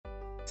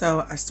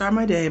So I start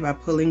my day by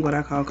pulling what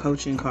I call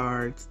coaching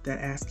cards that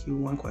ask you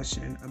one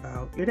question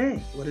about your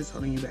day. What is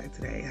holding you back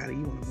today? How do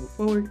you want to move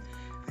forward?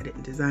 I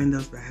didn't design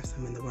those, but I have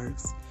some in the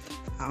works.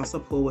 I also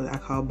pull what I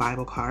call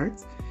Bible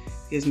cards.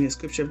 It gives me a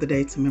scripture of the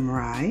day to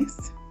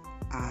memorize.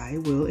 I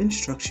will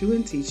instruct you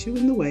and teach you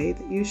in the way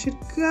that you should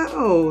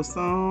go.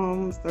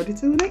 Psalms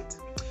 32:8.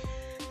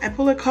 I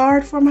pull a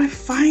card for my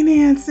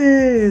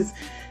finances.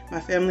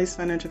 My family's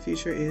financial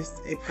future is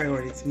a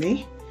priority to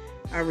me.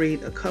 I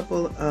read a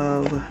couple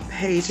of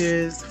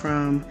pages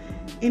from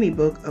any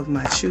book of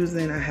my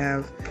choosing. I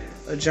have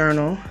a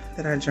journal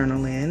that I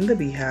journal in, the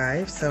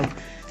Beehive. So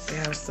they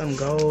have some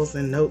goals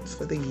and notes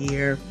for the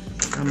year.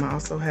 I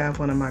also have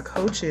one of my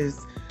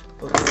coaches'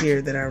 books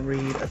here that I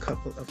read a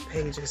couple of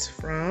pages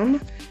from.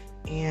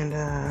 And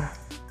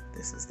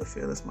this is the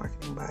Fearless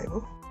Marketing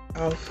Bible.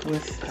 Off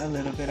with a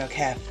little bit of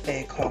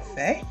cafe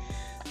coffee.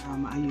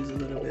 I use a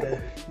little bit of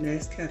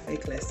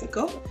Nescafe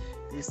Classico.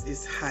 This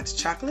is hot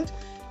chocolate.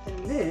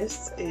 And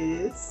this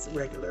is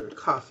regular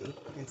coffee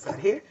inside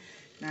here.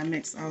 And I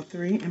mix all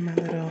three in my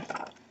little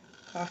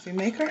coffee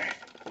maker.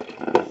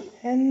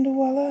 And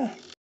voila.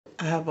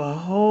 I have a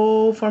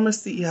whole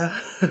pharmacia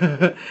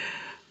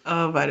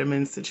of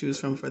vitamins to choose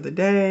from for the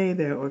day.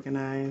 They're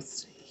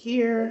organized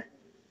here.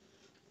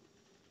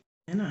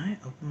 And I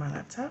open my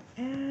laptop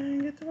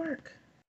and get to work.